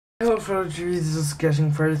Hello folks, this is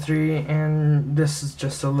Sketching 43, and this is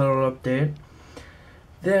just a little update.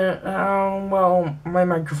 Well, my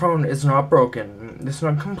microphone is not broken. It's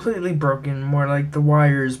not completely broken, more like the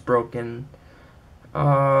wire is broken.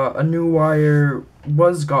 A new wire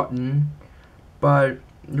was gotten, but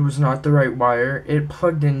it was not the right wire. It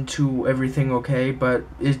plugged into everything okay, but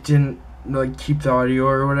it didn't, like, keep the audio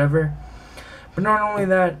or whatever. But not only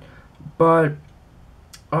that, but,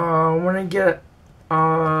 when I get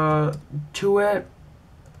to it.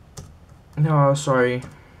 No, sorry.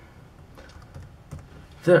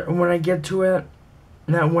 When I get to it,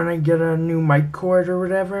 when I get a new mic cord or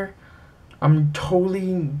whatever, I'm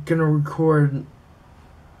totally gonna record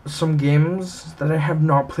some games that I have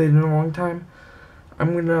not played in a long time.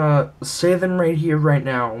 I'm gonna say them right here, right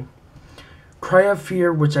now. Cry of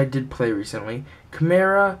Fear, which I did play recently.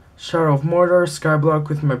 Chimera, Shadow of Mordor, Skyblock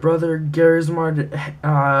with my brother, Garry's Mod,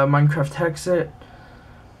 Minecraft Hexit,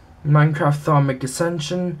 Minecraft Thaumic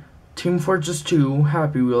Ascension, Team Fortress 2,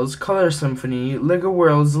 Happy Wheels, Color Symphony, LEGO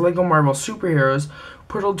Worlds, LEGO Marvel Superheroes,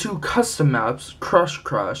 Portal 2 Custom Maps, Crush,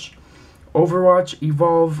 Overwatch,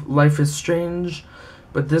 Evolve, Life is Strange,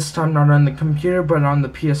 but this time not on the computer but on the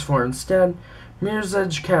PS4 instead, Mirror's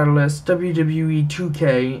Edge Catalyst, WWE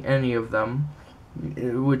 2K, any of them,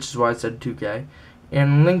 which is why I said 2K,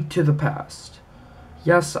 and Link to the Past.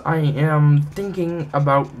 Yes, I am thinking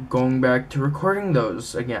about going back to recording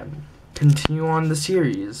those again. Continue on the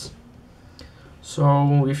series.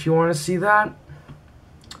 So, if you want to see that,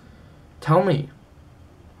 tell me.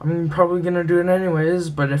 I'm probably going to do it anyways,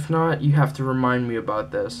 but if not, you have to remind me about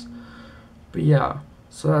this. But yeah,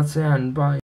 so that's the end. Bye.